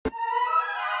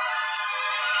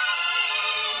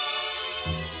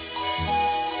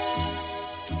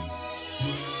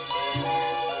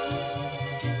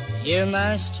You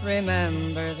must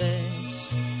remember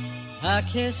this, a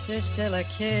kiss is still a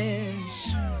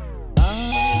kiss.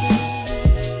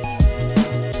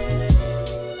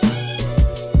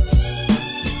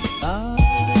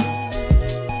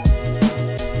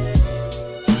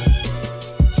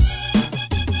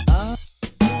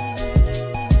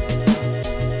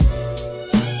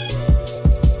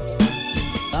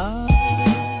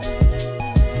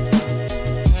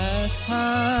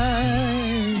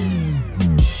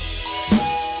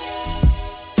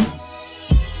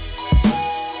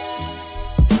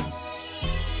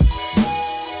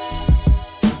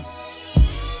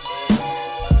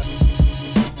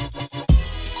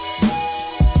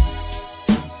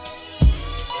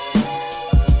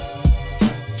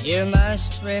 You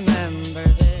must remember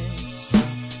this,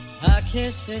 a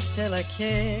kiss is still a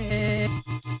kiss.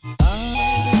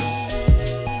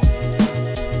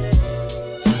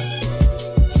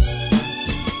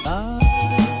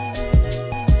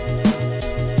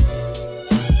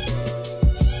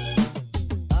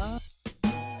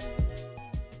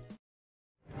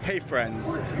 Hey friends,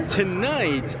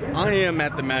 tonight I am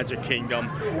at the Magic Kingdom,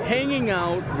 hanging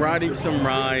out, riding some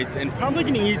rides, and probably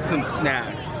gonna eat some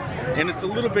snacks. And it's a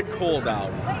little bit cold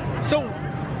out. So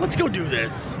let's go do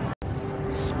this.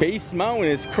 Space Mountain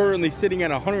is currently sitting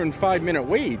at a 105-minute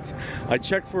wait. I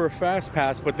checked for a fast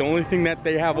pass, but the only thing that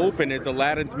they have open is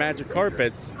Aladdin's Magic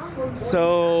Carpets.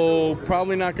 So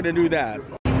probably not gonna do that.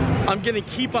 I'm gonna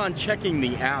keep on checking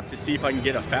the app to see if I can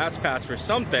get a fast pass for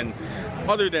something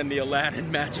other than the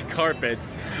Aladdin Magic Carpets.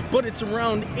 But it's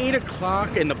around 8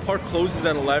 o'clock and the park closes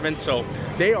at 11, so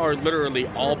they are literally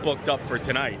all booked up for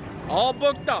tonight. All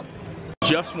booked up.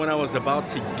 Just when I was about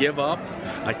to give up,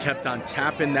 I kept on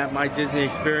tapping that My Disney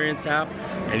Experience app,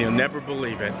 and you'll never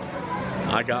believe it.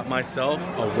 I got myself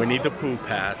a Winnie the Pooh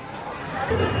pass.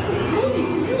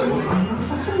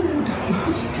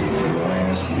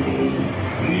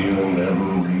 You'll never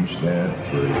reach that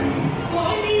tree.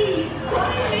 Winnie!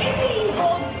 Winnie!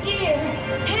 Oh dear!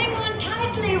 Hang on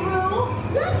tightly, Roo!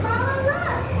 Look, Mama,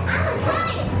 look! I'm a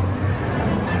giant!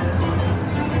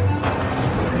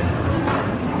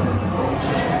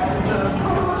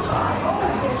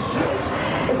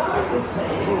 As I was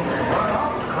saying,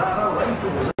 Clara went to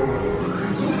his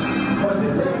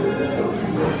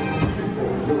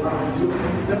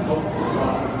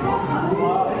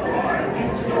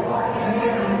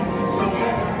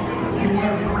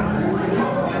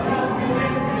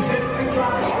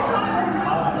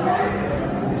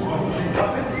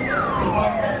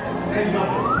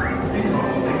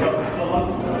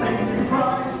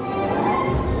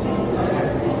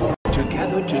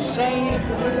together to say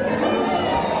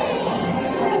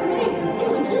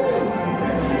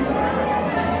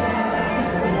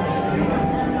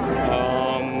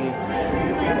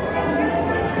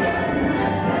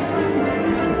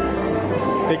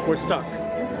I think we're stuck.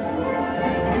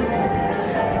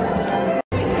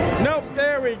 Nope,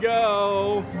 there we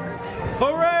go.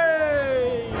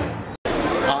 Hooray!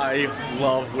 I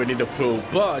love Winnie the Pooh,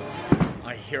 but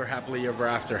I hear Happily Ever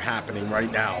After happening right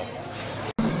now.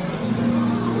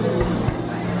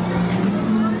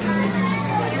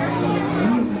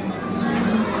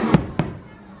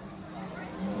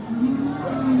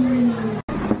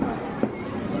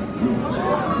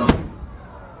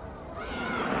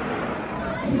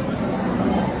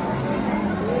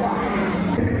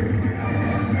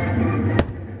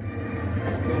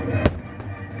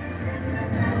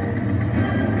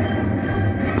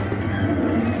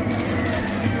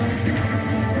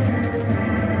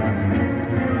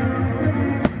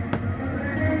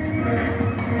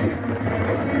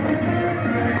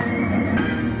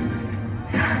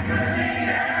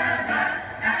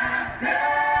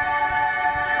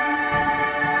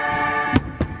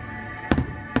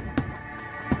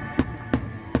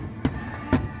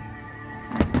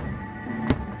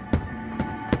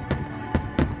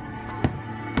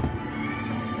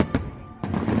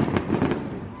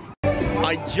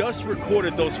 I just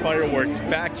recorded those fireworks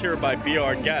back here by Be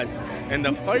Our Guest, and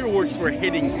the fireworks were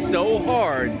hitting so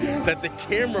hard that the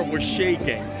camera was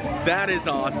shaking. That is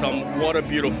awesome. What a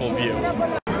beautiful view.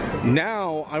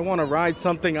 Now I want to ride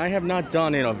something I have not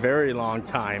done in a very long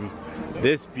time.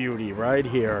 This beauty right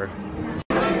here.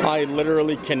 I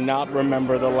literally cannot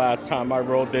remember the last time I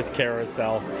rode this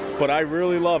carousel, but I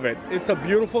really love it. It's a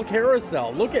beautiful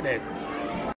carousel. Look at it.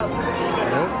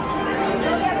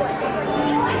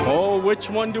 Oh, which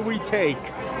one do we take?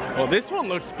 Oh, this one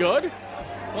looks good.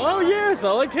 Oh, yes,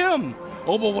 I like him.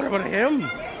 Oh, but what about him?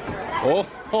 Oh,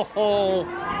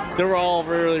 they're all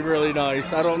really, really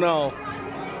nice. I don't know.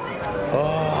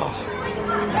 Oh.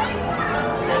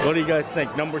 What do you guys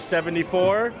think? Number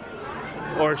 74?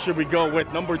 Or should we go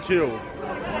with number 2?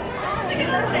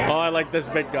 Oh, I like this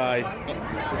big guy.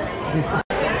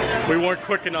 We weren't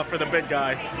quick enough for the big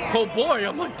guy. Oh boy,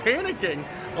 I'm like panicking.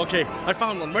 Okay, I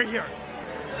found one right here.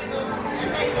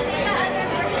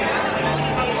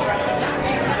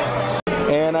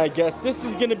 And I guess this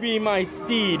is gonna be my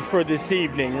steed for this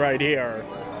evening right here.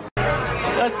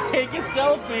 Let's take a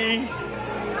selfie.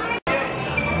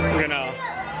 We're gonna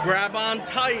grab on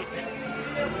tight.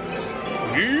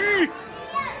 Yee.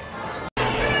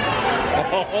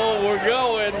 Oh, we're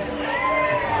going.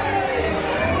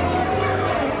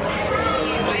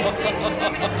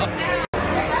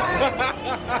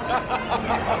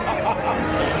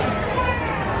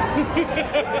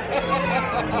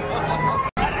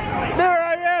 There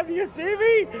I am, do you see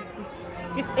me?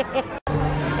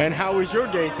 And how was your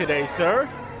day today, sir?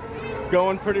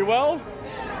 Going pretty well?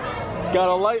 Got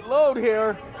a light load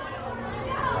here.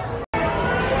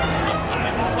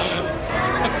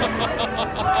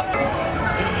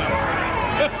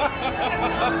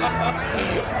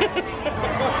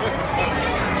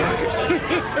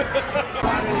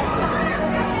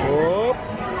 Oh.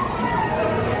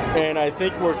 And I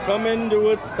think we're coming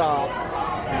to a stop.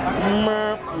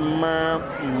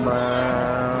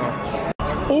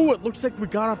 Oh, it looks like we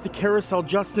got off the carousel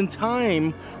just in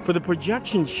time for the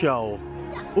projection show.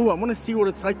 Oh, I want to see what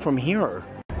it's like from here.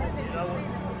 You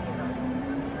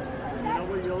know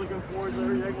what you're looking for,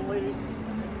 young lady?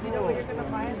 You know what you're gonna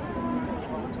find?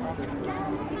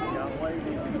 Young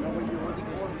lady, you know what you're looking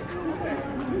for?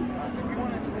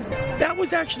 That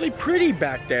was actually pretty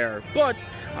back there, but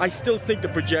I still think the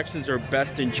projections are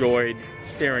best enjoyed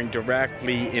staring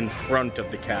directly in front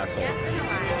of the castle.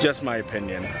 Just my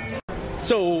opinion.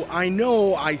 So I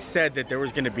know I said that there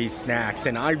was gonna be snacks,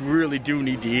 and I really do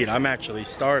need to eat. I'm actually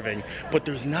starving, but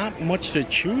there's not much to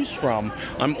choose from.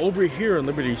 I'm over here in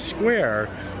Liberty Square,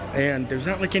 and there's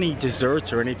not like any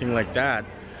desserts or anything like that.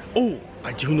 Oh,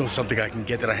 I do know something I can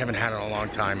get that I haven't had in a long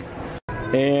time.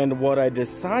 And what I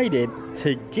decided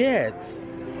to get,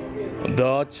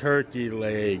 the turkey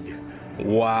leg.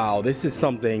 Wow, this is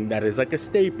something that is like a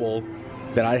staple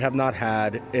that I have not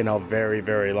had in a very,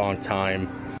 very long time.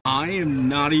 I am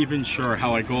not even sure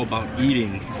how I go about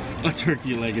eating a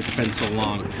turkey leg. It's been so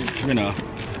long. I'm gonna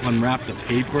unwrap the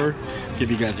paper,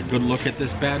 give you guys a good look at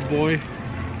this bad boy.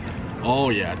 Oh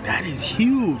yeah, that is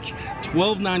huge.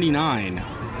 $12.99.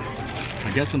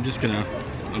 I guess I'm just gonna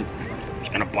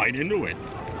bite into it.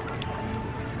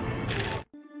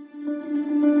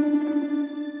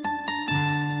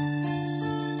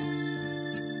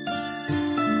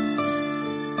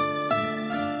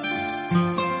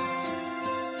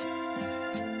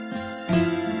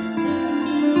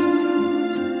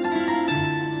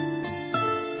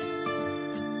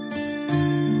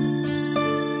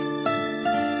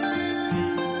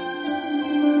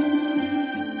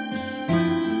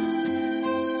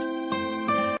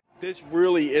 This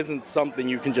really isn't something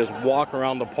you can just walk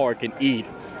around the park and eat,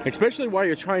 especially while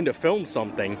you're trying to film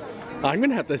something. I'm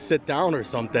gonna have to sit down or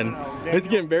something. It's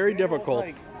getting very difficult.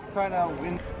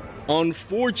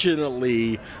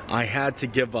 Unfortunately, I had to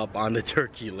give up on the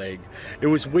turkey leg. It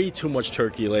was way too much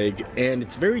turkey leg, and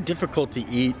it's very difficult to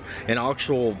eat an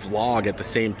actual vlog at the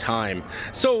same time.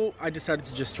 So I decided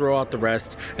to just throw out the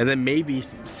rest and then maybe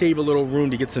save a little room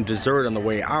to get some dessert on the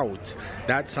way out.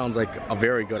 That sounds like a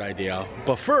very good idea.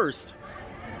 But first,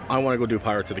 I want to go do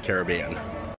Pirates of the Caribbean.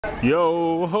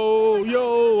 Yo ho,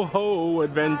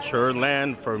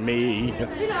 Adventureland for me.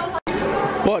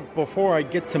 But before I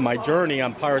get to my journey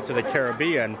on Pirates of the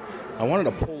Caribbean, I wanted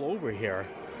to pull over here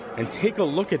and take a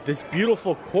look at this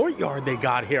beautiful courtyard they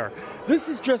got here. This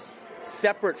is just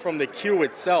separate from the queue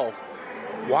itself.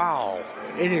 Wow,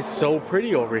 it is so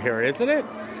pretty over here, isn't it?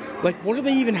 Like, what do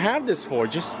they even have this for?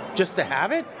 Just to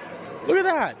have it? Look at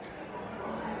that.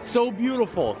 So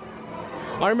beautiful.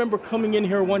 I remember coming in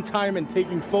here one time and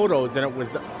taking photos, and it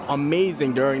was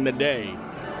amazing during the day.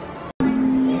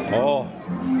 Oh,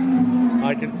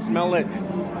 I can smell it.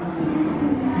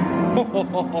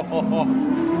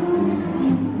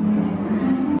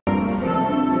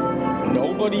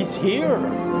 Nobody's here.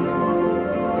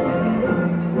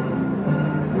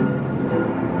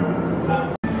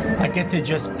 I get to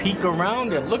just peek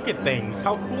around and look at things.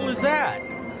 How cool is that?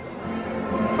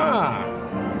 Huh.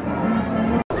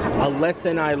 A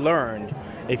lesson I learned: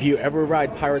 if you ever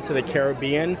ride Pirates of the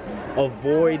Caribbean,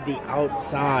 avoid the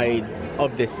outsides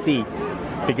of the seats,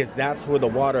 because that's where the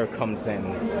water comes in.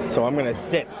 So I'm gonna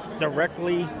sit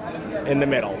directly in the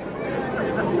middle.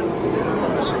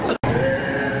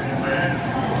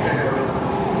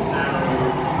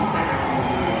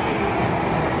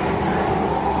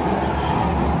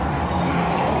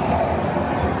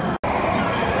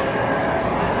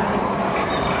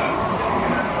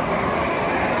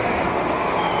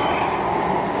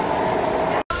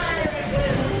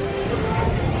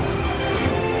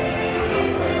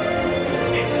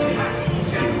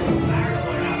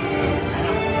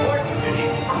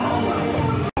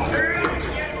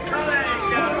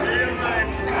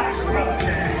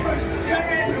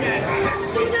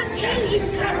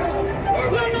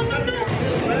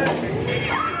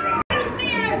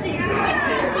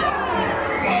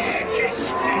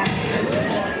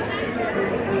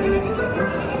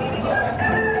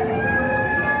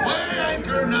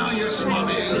 you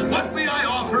slummies, what may I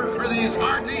offer for these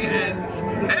hearty hens?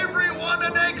 Everyone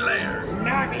an egg layer.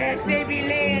 Not lest they be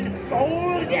laying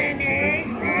golden eggs.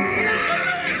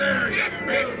 Hey there, you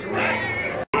big rat.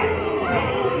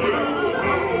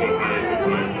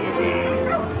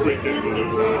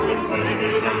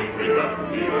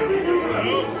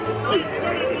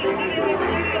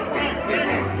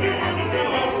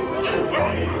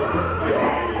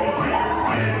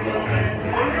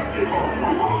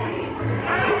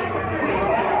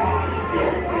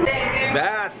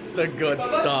 That's the good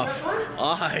stuff.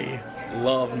 I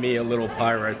love me a little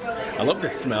pirates. I love the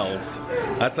smells.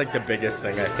 That's like the biggest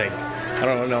thing, I think. I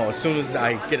don't know, as soon as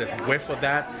I get a whiff of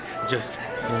that, it just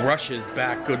rushes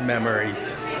back good memories.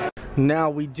 Now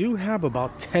we do have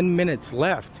about 10 minutes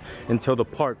left until the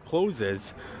park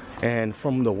closes, and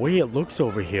from the way it looks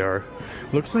over here,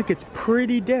 looks like it's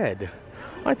pretty dead.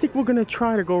 I think we're gonna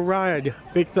try to go ride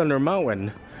Big Thunder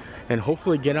Mountain and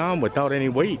hopefully get on without any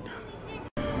wait.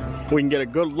 We can get a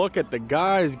good look at the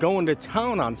guys going to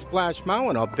town on Splash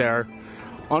Mountain up there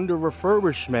under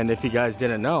refurbishment. If you guys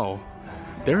didn't know,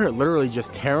 they're literally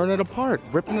just tearing it apart,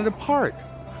 ripping it apart.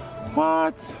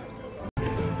 What?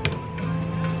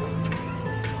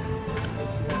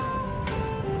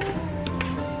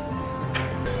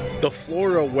 The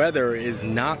Florida weather is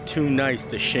not too nice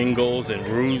to shingles and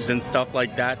roofs and stuff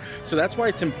like that. So that's why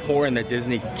it's important that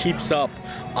Disney keeps up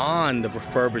on the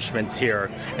refurbishments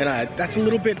here. And that's a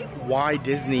little bit why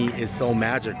Disney is so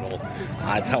magical.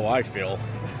 That's how I feel.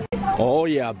 Oh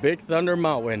yeah, Big Thunder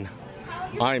Mountain.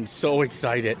 I'm so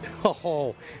excited.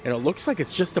 Oh, and it looks like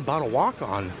it's just about a walk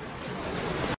on.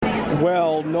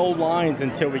 Well, no lines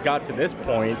until we got to this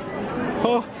point.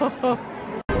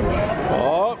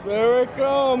 Oh, there it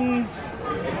comes.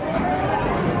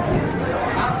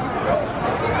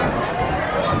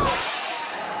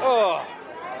 Oh.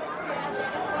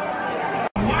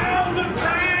 Wildest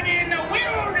ride in the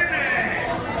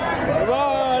wilderness.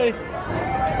 Bye-bye.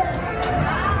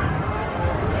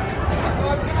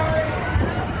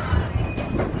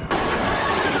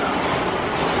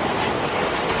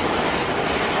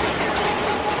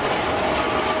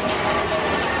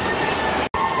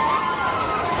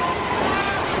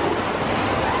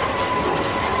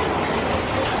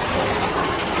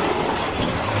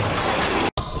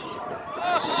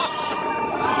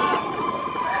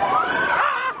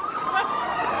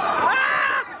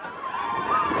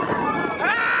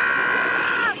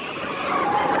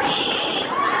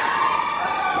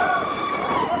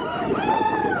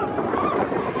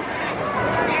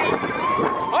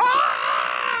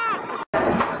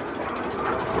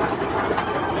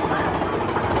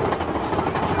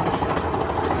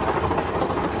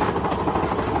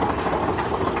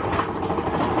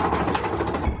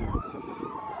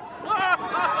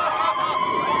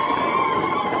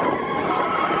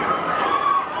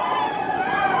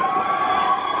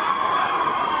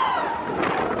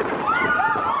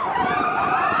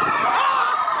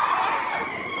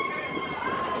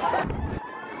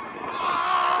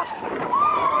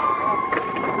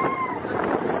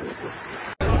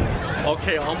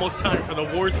 Okay, almost time for the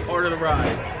worst part of the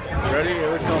ride. Ready?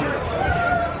 Here it comes.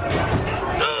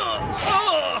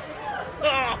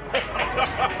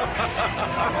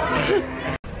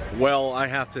 Well, I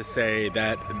have to say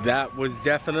that that was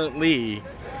definitely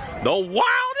the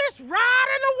wildest ride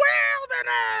in the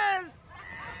wilderness!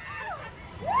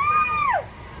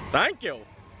 Thank you.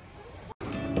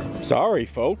 Sorry,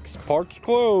 folks, park's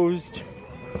closed.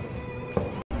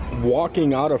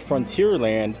 Walking out of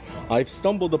Frontierland, I've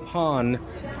stumbled upon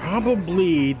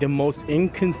probably the most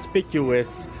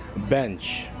inconspicuous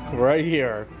bench right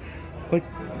here. Like,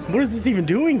 what is this even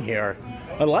doing here?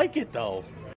 I like it though.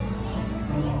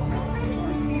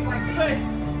 Push.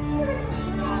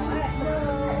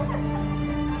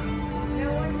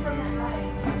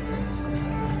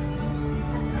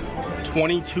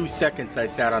 22 seconds I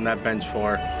sat on that bench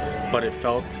for, but it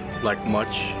felt like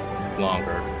much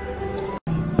longer.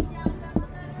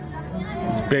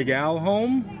 Is Big Al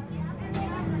home?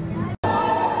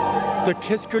 The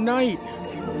Kiss Goodnight. I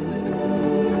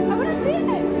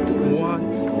want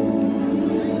to see it. What?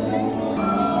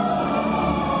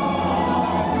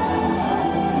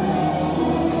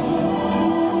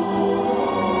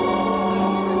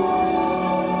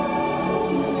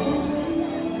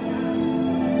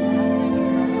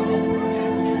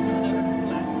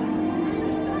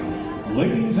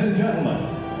 Ladies and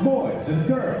gentlemen, boys and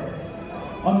girls,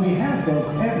 on behalf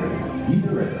of everyone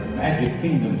here at the Magic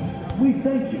Kingdom, we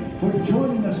thank you for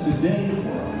joining us today for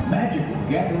a magical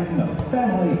gathering of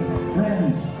family,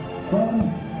 friends, fun,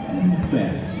 and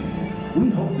fantasy.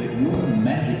 We hope that your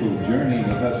magical journey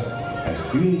with us has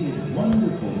created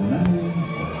wonderful memories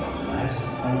that will last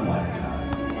a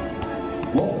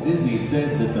lifetime. Walt Disney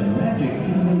said that the Magic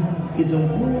Kingdom is a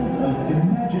world of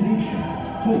imagination,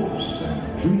 hopes,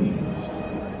 and dreams.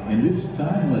 In this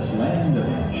timeless land of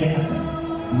enchantment,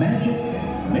 magic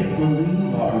and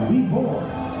make-believe are reborn,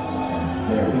 and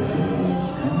fairy tales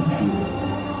come true.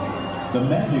 The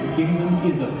Magic Kingdom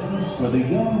is a place for the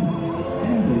young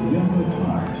and the young at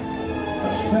heart. A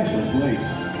special place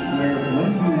where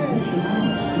when you wish upon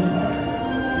a star,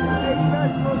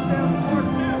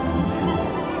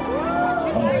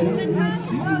 until we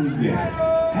see you again,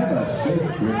 have a safe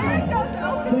trip home.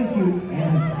 Thank you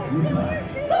and good night.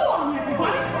 So long,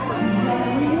 everybody. See you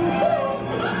real soon.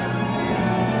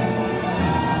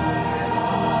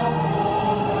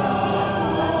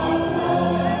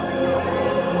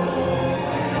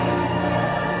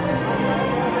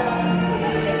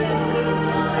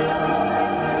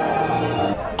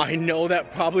 I know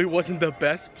that probably wasn't the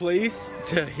best place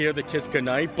to hear the Kiss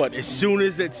Goodnight, but as soon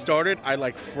as it started, I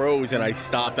like froze and I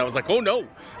stopped. I was like, oh no,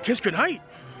 Kiss Goodnight!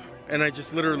 And I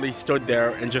just literally stood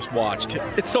there and just watched.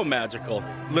 It's so magical.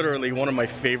 Literally one of my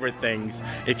favorite things.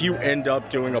 If you end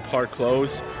up doing a park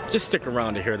close, just stick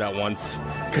around to hear that once,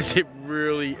 because it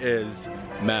really is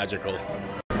magical.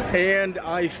 And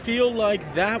I feel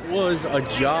like that was a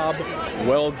job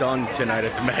well done tonight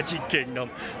at the Magic Kingdom.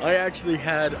 I actually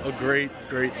had a great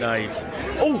night.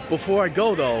 Oh, before I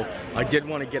go though, I did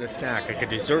want to get a snack, like a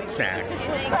dessert snack.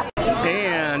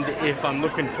 And if I'm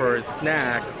looking for a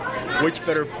snack, which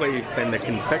better place than the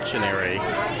confectionery?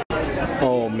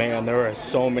 Oh man, there are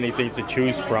so many things to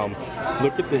choose from.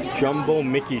 Look at this jumbo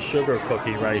Mickey sugar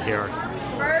cookie right here.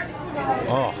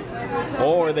 Oh.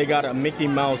 Or they got a Mickey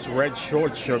Mouse red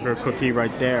short sugar cookie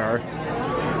right there.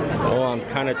 Oh, I'm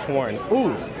kind of torn.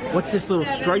 Ooh, what's this little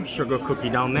striped sugar cookie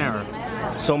down there?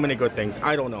 So many good things.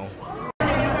 I don't know.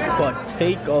 But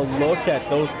take a look at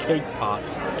those cake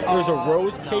pops. There's a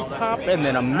rose cake pop and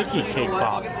then a Mickey cake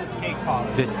pop.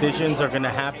 Decisions are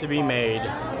gonna have to be made.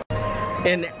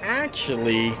 And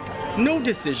actually, no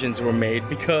decisions were made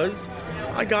because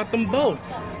I got them both.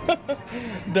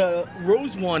 The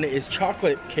rose one is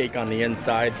chocolate cake on the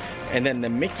inside, and then the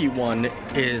Mickey one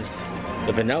is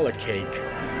the vanilla cake.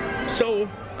 So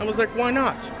I was like, why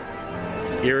not?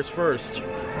 Ears first.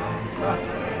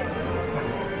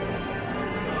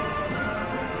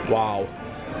 Wow.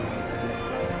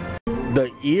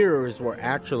 The ears were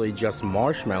actually just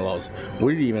marshmallows.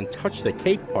 We didn't even touch the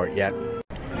cake part yet.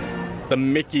 The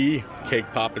Mickey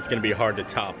cake pop is gonna be hard to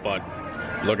top, but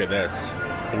look at this.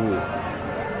 Ooh.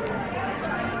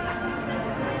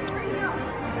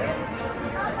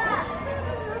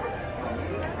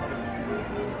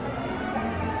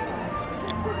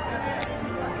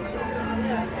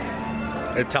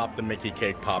 It topped the Mickey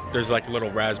cake pop. There's like a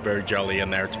little raspberry jelly in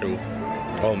there too.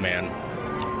 Oh man.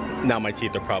 Now my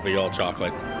teeth are probably all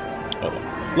chocolate.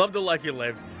 Oh. Love the life you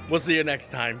live. We'll see you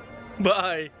next time.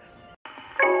 Bye.